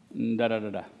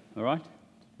 da-da-da-da. All right?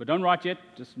 But don't write yet.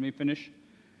 Just let me finish.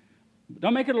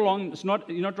 Don't make it long.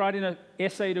 You're not writing an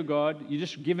essay to God. You're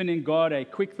just giving in God a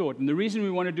quick thought. And the reason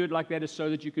we want to do it like that is so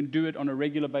that you can do it on a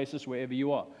regular basis wherever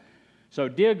you are. So,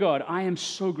 dear God, I am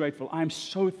so grateful. I am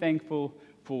so thankful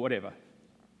for whatever.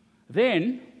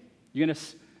 Then, you're going to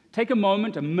take a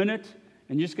moment, a minute,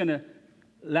 and you're just going to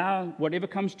allow whatever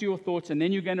comes to your thoughts, and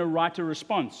then you're going to write a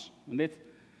response. And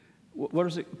what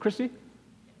is it, Christy?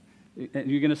 And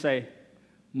you're going to say,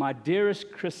 My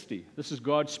dearest Christy, this is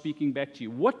God speaking back to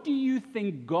you. What do you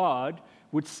think God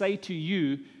would say to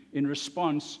you in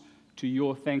response to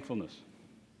your thankfulness?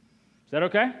 Is that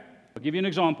okay? I'll give you an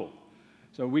example.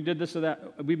 So we did this,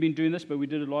 we've been doing this, but we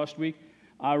did it last week.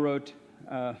 I wrote,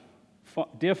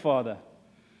 Dear Father,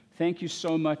 thank you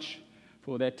so much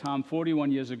for that time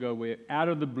 41 years ago where out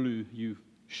of the blue you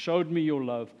showed me your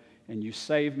love and you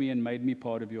saved me and made me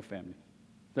part of your family.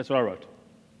 That's what I wrote.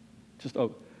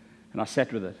 And I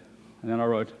sat with it. And then I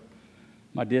wrote,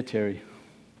 My dear Terry,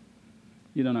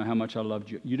 you don't know how much I loved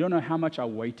you. You don't know how much I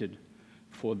waited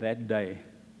for that day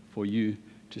for you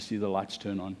to see the lights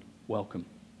turn on. Welcome.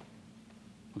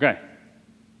 Okay,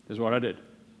 that's what I did.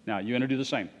 Now, you're going to do the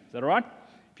same. Is that all right?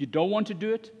 If you don't want to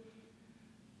do it,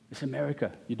 it's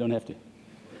America. You don't have to.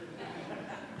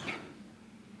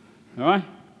 All right?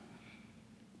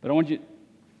 But I want you,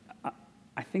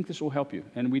 I think this will help you.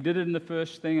 And we did it in the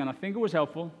first thing, and I think it was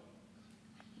helpful.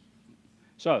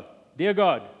 So, dear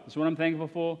God, this is what I'm thankful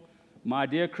for. My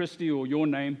dear Christy, or your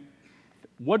name.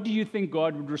 What do you think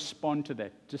God would respond to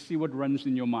that? Just see what runs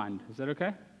in your mind. Is that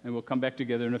okay? And we'll come back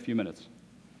together in a few minutes.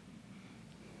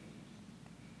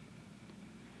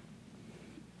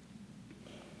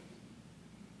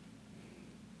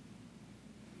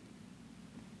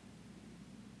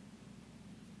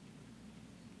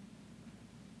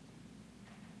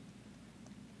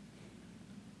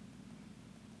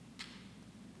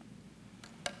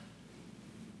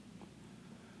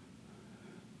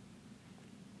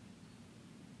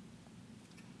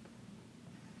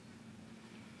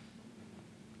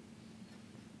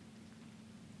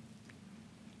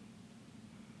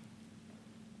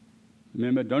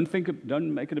 Remember, don't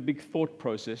make it a big thought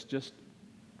process. Just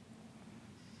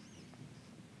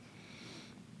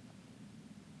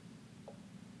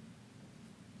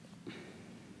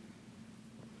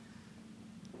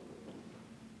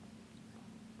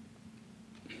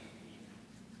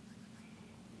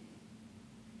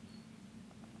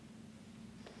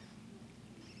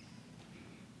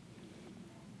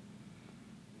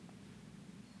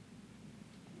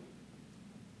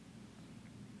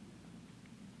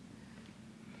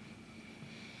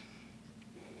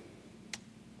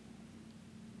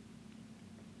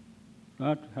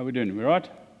right, how are we doing? We all right?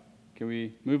 Can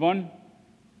we move on?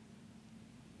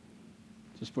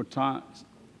 Just for time?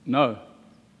 No.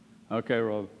 Okay,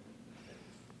 Rob.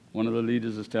 One of the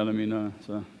leaders is telling me no,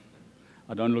 so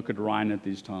I don't look at Ryan at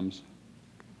these times.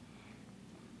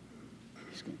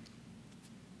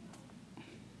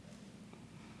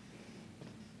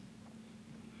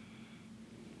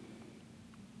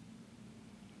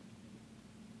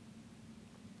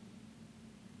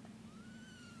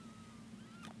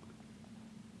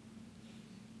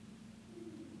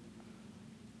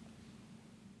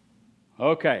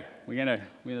 Okay, we're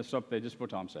gonna stop there just for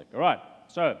time's sake. All right.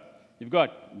 So you've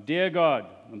got, dear God,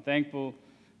 I'm thankful.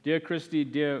 Dear Christy,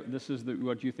 this is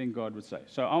what you think God would say.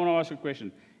 So I want to ask you a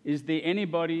question. Is there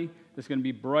anybody that's going to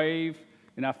be brave?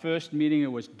 In our first meeting,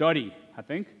 it was Dottie, I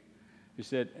think, who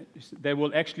said they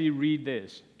will actually read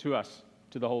theirs to us,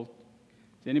 to the whole.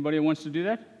 Is there anybody who wants to do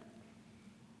that?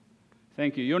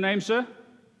 Thank you. Your name, sir?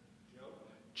 Joe.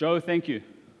 Joe, thank you.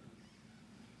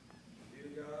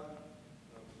 Dear God,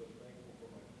 I'm so thankful for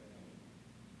my family.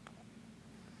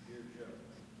 Dear Joe,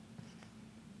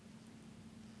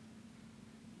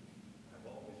 I've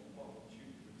always wanted you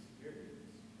to experience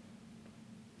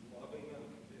loving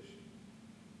unconditionally.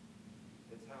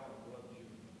 It's how I've loved you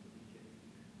from the beginning.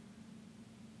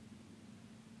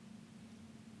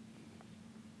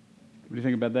 What do you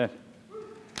think about that?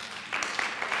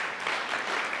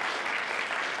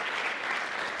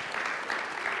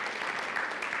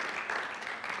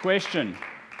 Question.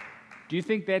 Do you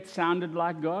think that sounded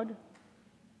like God? Do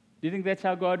you think that's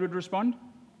how God would respond?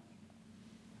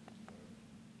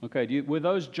 Okay, were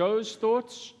those Joe's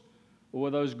thoughts or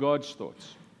were those God's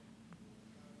thoughts?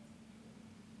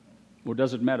 Or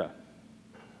does it matter?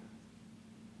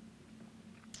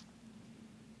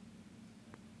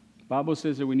 The Bible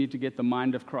says that we need to get the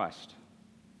mind of Christ.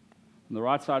 On the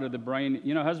right side of the brain,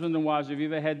 husbands and wives, have you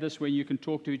ever had this where you can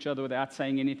talk to each other without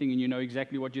saying anything and you know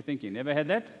exactly what you're thinking? Ever had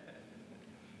that?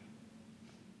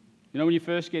 When you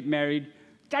first get married,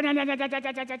 and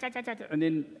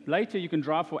then later you can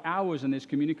drive for hours and there's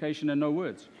communication and no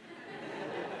words.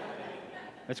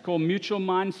 It's called mutual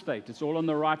mind state. It's all on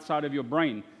the right side of your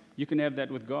brain. You can have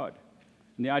that with God.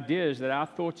 And the idea is that our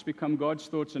thoughts become God's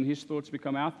thoughts and His thoughts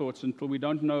become our thoughts until we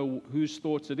don't know whose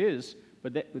thoughts it is.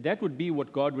 But that would be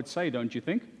what God would say, don't you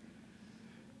think?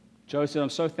 Joe said, I'm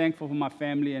so thankful for my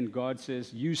family, and God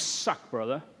says, you suck,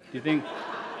 brother. Do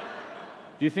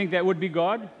you think that would be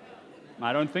God?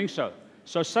 I don't think so.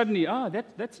 So suddenly,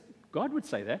 that's God would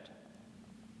say that.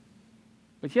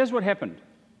 But here's what happened.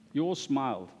 You all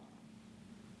smiled.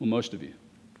 Well, most of you.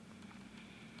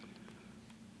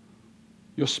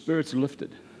 Your spirits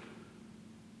lifted.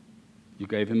 You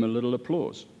gave Him a little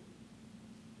applause.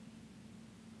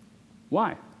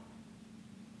 Why?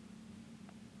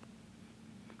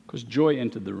 Because joy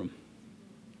entered the room.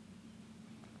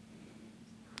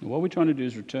 And what we're trying to do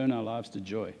is return our lives to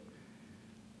joy.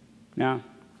 Now,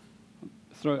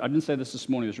 I didn't say this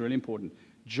morning, it was really important.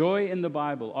 Joy in the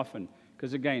Bible often,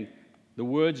 because again, the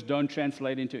words don't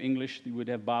translate into English. You would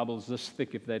have Bibles this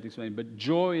thick if they'd explain. But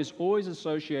joy is always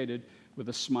associated with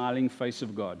the smiling face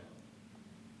of God.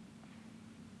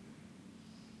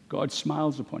 God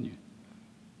smiles upon you.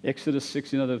 Exodus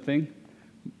 6, another thing.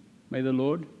 May the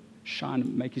Lord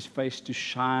make His face to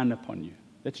shine upon you.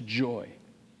 That's joy.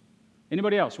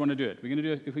 Anybody else want to do it? We're going to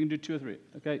do it if we can do 2 or 3.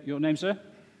 Okay, your name, sir?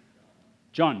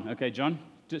 John. Okay, John.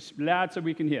 Just loud so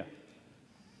we can hear.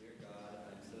 Dear God,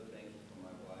 I'm so thankful for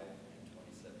my wife and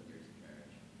 27 years of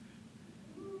marriage.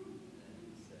 And then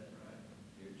he said,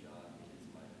 Dear John, it is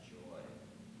my joy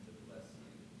to bless you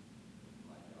with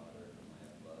my daughter whom I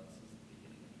have loved since the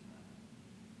beginning of time.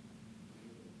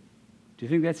 Do you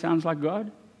think that sounds like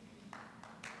God?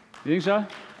 You think so?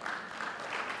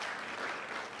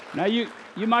 Now you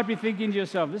might be thinking to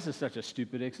yourself, this is such a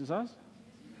stupid exercise.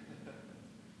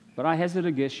 But I hazard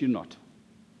a guess you're not.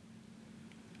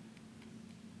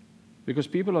 Because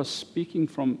people are speaking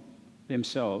from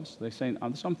themselves. They're saying,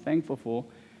 this I'm thankful for.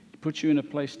 It puts you in a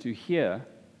place to hear.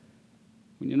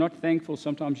 When you're not thankful,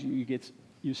 sometimes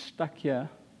you're stuck here.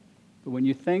 But when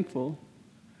you're thankful,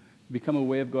 become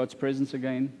aware of God's presence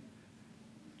again.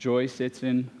 Joy sets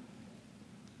in.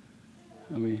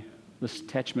 And this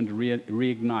attachment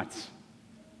reignites.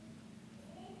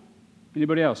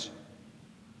 Anybody else?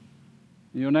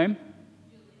 Your name?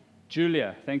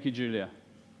 Julia. Thank you, Julia.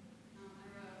 I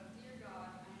wrote, Dear God,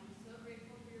 I am so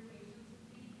grateful for your patience with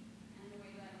me and the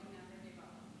way that you never give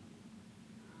up on me.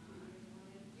 I just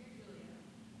wanted, Dear Julia,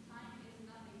 time is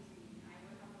nothing to me. I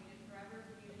would have waited forever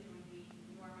for you to join me.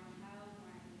 You are my child, who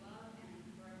I love, and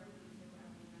forever do so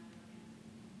as we never again.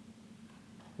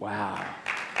 Wow.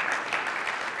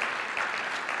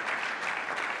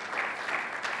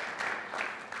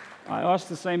 I asked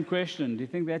the same question. Do you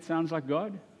think that sounds like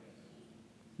God?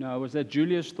 No, was that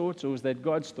Julia's thoughts or was that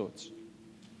God's thoughts?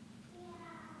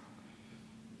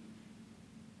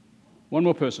 One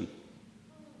more person.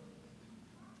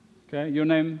 Okay, your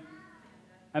name?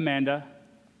 Amanda.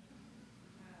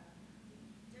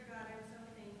 Dear God, I'm so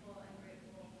thankful and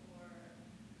grateful for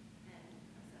and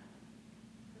my son,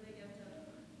 for the gift of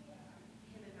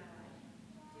him in my life.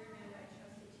 Dear Amanda, I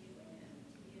trusted you in him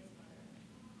to be his mother.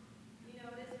 You know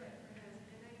it is right for him,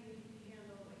 and I knew you could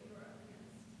handle what you were up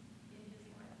against in his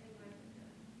life, in life with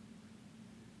him.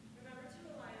 Remember to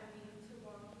rely on me to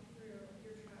walk you through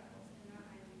your trials and not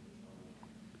hide you control me.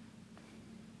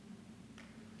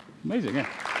 Amazing, yeah.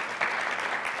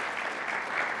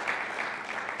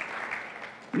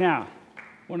 Now,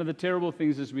 one of the terrible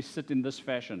things is we sit in this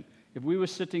fashion. If we were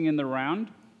sitting in the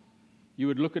round, you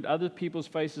would look at other people's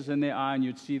faces in their eye and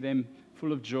you'd see them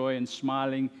full of joy and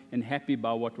smiling and happy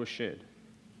by what was shared.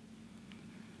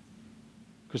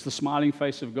 Because the smiling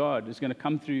face of God is going to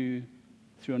come through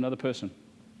another person.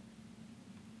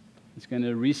 It's going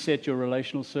to reset your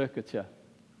relational circuits here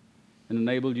and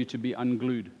enable you to be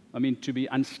to be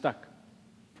unstuck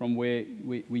from where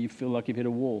you feel like you've hit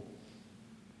a wall.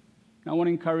 Now, I want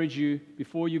to encourage you,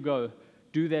 before you go,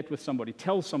 do that with somebody.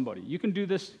 Tell somebody. You can do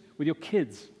this with your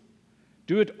kids.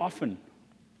 Do it often.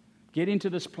 Get into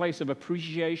this place of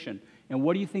appreciation. And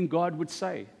what do you think God would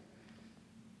say?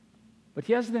 But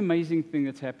here's the amazing thing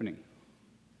that's happening.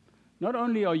 Not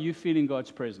only are you feeling God's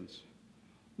presence,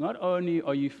 not only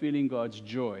are you feeling God's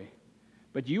joy,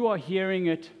 but you are hearing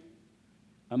it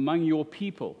among your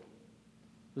people.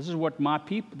 This is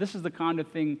the kind of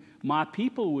thing my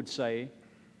people would say,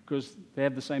 because they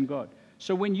have the same God.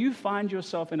 So when you find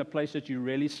yourself in a place that you're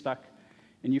really stuck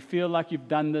and you feel like you've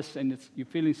done this and you're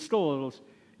feeling still a little,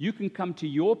 you can come to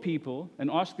your people and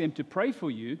ask them to pray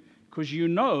for you, because you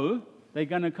know they're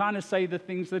going to kind of say the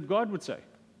things that God would say,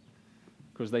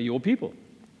 because they're your people.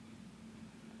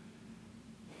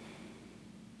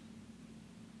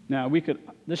 Now, we could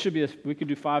do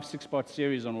 5-6 part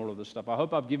series on all of this stuff. I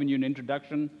hope I've given you an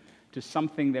introduction to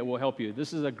something that will help you.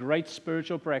 This is a great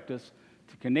spiritual practice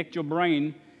to connect your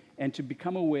brain and to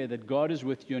become aware that God is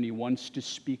with you and He wants to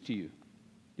speak to you.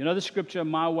 You know the scripture,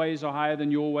 my ways are higher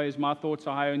than your ways, my thoughts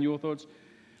are higher than your thoughts?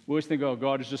 We always think, oh,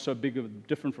 God is just so big,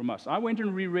 different from us. I went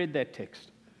and reread that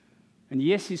text. And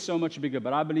yes, He's so much bigger,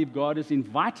 but I believe God is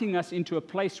inviting us into a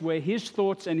place where His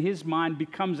thoughts and His mind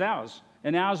becomes ours,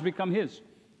 and ours become His.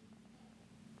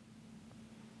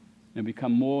 And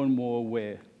become more and more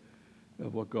aware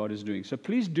of what God is doing. So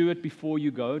please do it before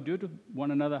you go. Do it with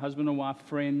one another, husband and wife,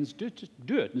 friends. Do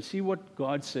it and see what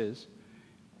God says.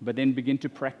 But then begin to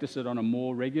practice it on a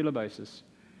more regular basis.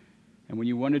 And when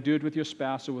you want to do it with your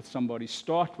spouse or with somebody,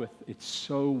 start with,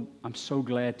 I'm so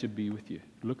glad to be with you.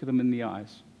 Look at them in the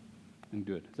eyes and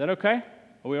do it. Is that okay?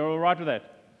 Are we all right with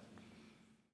that?